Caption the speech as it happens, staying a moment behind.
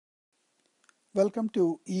Welcome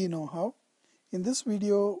to Know-how. In this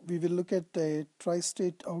video, we will look at a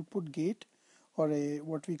Tristate Output Gate, or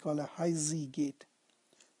what we call a high Z gate.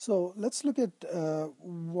 So let's look at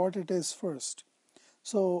what it is first.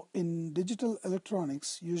 So in digital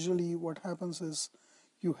electronics, usually what happens is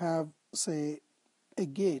you have, say, a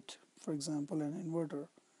gate, for example, an inverter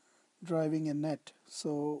driving a net.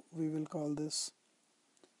 So we will call this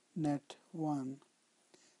net 1,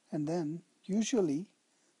 and then usually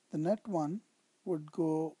the net 1 would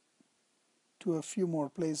go to a few more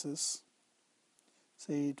places.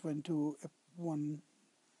 Say it went to one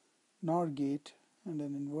NOR gate and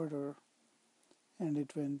an inverter, and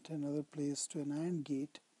it went another place to an AND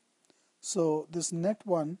gate. So this net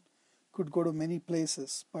 1 could go to many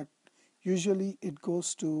places, but usually it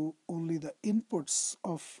goes to only the inputs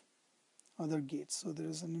of other gates. So there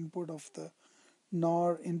is an input of the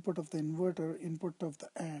NOR, input of the inverter, input of the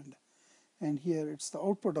and here it's the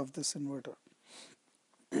output of this inverter.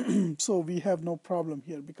 So we have no problem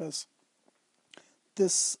here because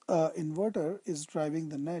this inverter is driving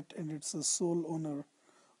the net and it's the sole owner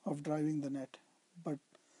of driving the net. But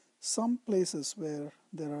some places where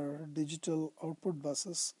there are digital output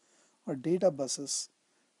buses or data buses,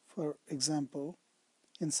 for example,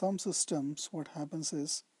 in some systems what happens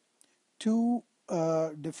is two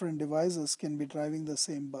different devices can be driving the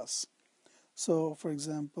same bus. So for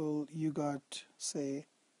example, you got, say,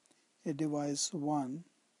 a device 1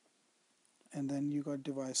 and then you got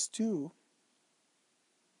device 2,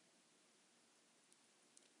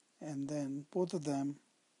 and then both of them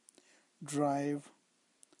drive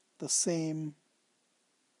the same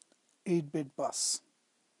 8-bit bus.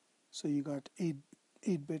 So you got 8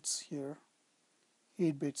 bits here,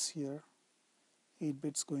 8 bits here, 8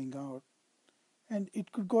 bits going out, and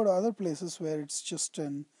it could go to other places where it's just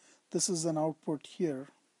this is an output here,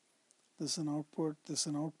 this is an output, this is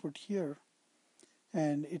an output here,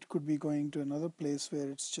 and it could be going to another place where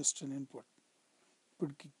it's just an input. It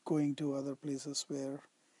could be going to other places where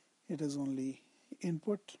it is only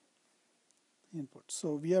input.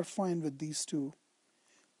 So we are fine with these two,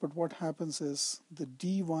 but what happens is the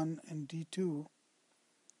D1 and D2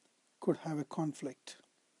 could have a conflict.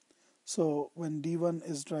 So when D1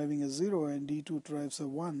 is driving a 0 and D2 drives a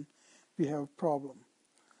 1, we have a problem.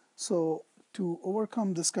 So to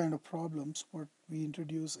overcome this kind of problems, what we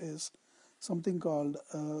introduce is something called,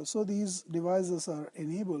 so these devices are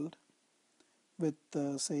enabled with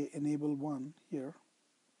say enable 1 here,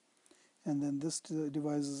 and then this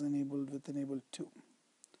device is enabled with enable 2.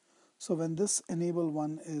 So when this enable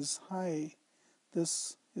 1 is high,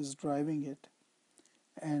 this is driving it,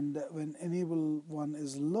 and when enable 1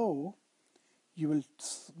 is low,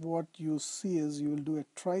 what you see is you will do a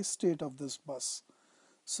tri-state of this bus.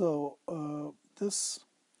 So this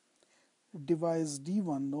device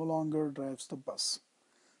D1 no longer drives the bus.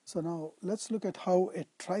 So now let's look at how a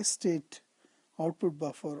tri-state output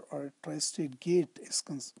buffer or a tri-state gate is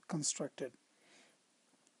constructed.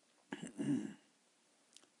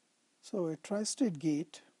 So a tri-state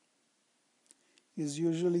gate is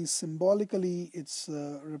usually symbolically it's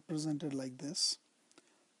represented like this.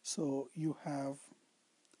 So you have,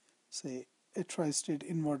 say, a tri-state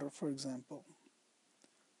inverter, for example.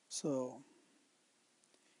 So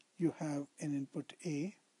you have an input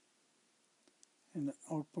A and an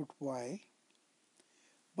output Y,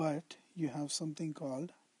 but you have something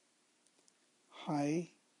called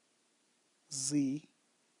high Z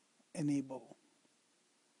enable.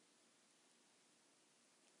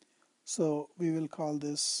 So we will call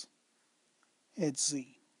this HZ.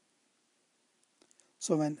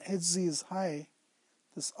 So when HZ is high,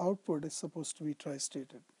 this output is supposed to be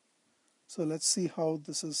tri-stated. So let's see how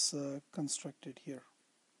this is constructed here.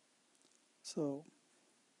 So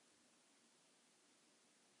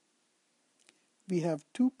we have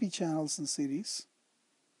two P channels in series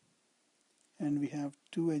and we have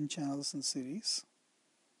two N channels in series.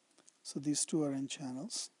 So these two are N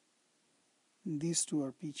channels, and these two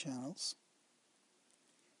are P channels,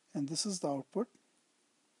 and this is the output.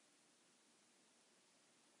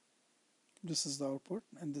 This is the output,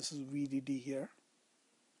 and this is VDD here,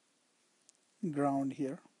 ground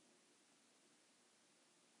here.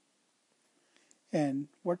 And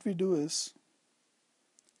what we do is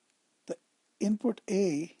the input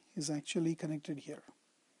A is actually connected here.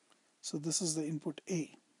 So this is the input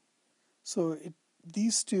A. So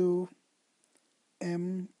these two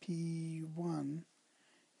MP1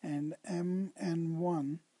 and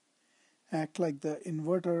MN1 act like the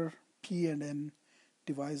inverter P and N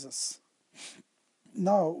devices.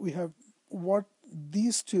 Now we have what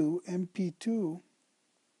these two MP2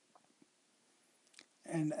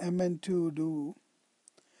 and MN2 do.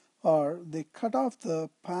 or they cut off the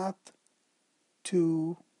path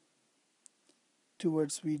towards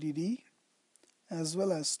VDD as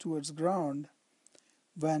well as towards ground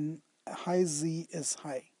when high Z is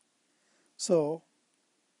high. So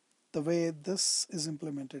the way this is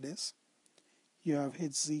implemented is you have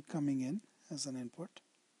HZ coming in as an input,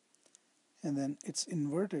 and then it's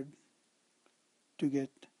inverted to get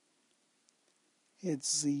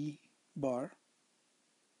HZ bar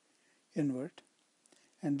invert,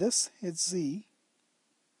 and this HZ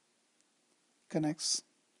connects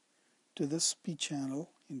to this P channel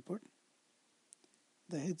input.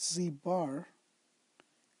 The HZ bar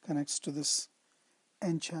connects to this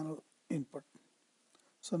N channel input.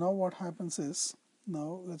 So now what happens is,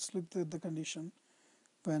 now let's look at the condition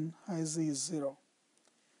when high Z is 0.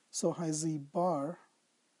 So high Z bar,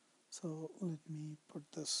 so let me put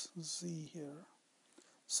this Z here.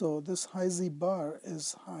 So this high Z bar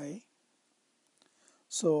is high,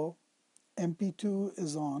 so MP2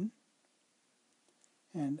 is on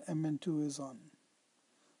and MN2 is on.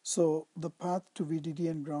 So the path to VDD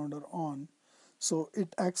and ground are on, so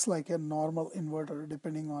it acts like a normal inverter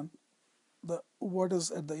depending on what is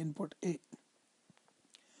at the input A.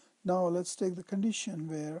 Now let's take the condition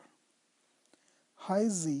where high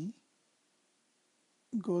Z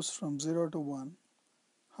goes from 0 to 1,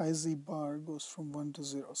 high Z bar goes from 1 to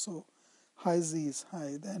 0. So high Z is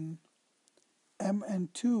high, then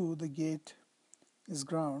MN2, the gate, is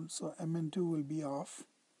ground, so MN2 will be off.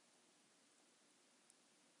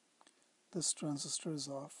 This transistor is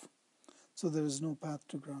off, so there is no path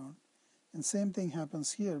to ground. And same thing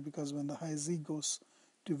happens here, because when the high Z goes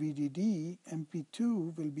to VDD,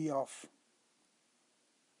 MP2 will be off.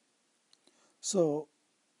 So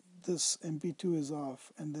this MP2 is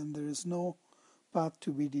off, and then there is no path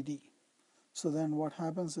to VDD. So then what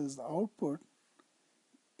happens is the output,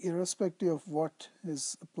 irrespective of what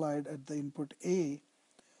is applied at the input A,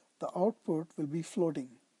 the output will be floating.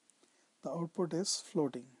 The output is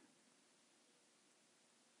floating.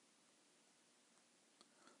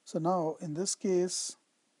 So now in this case,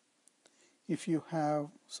 if you have,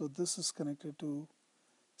 so this is connected to,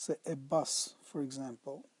 say, a bus, for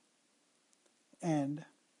example, and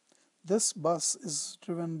this bus is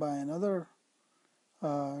driven by another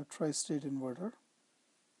tri-state inverter.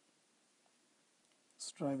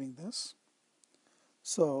 It's driving this.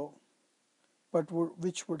 So, but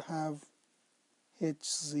which would have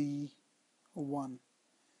HZ1.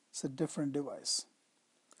 It's a different device.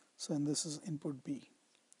 So, and this is input B.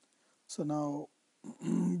 So now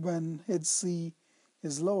when HZ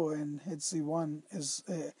is low and HZ1 is,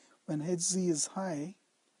 when HZ is high,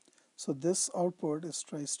 so this output is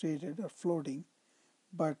tri-stated or floating,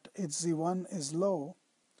 but HZ1 is low,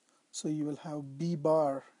 so you will have B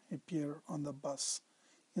bar appear on the bus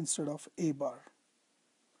instead of A bar.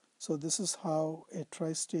 So this is how a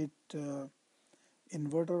tri-state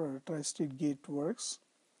inverter or a tri-state gate works,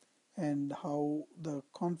 and how the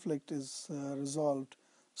conflict is resolved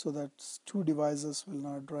so that two devices will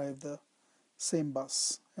not drive the same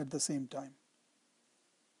bus at the same time.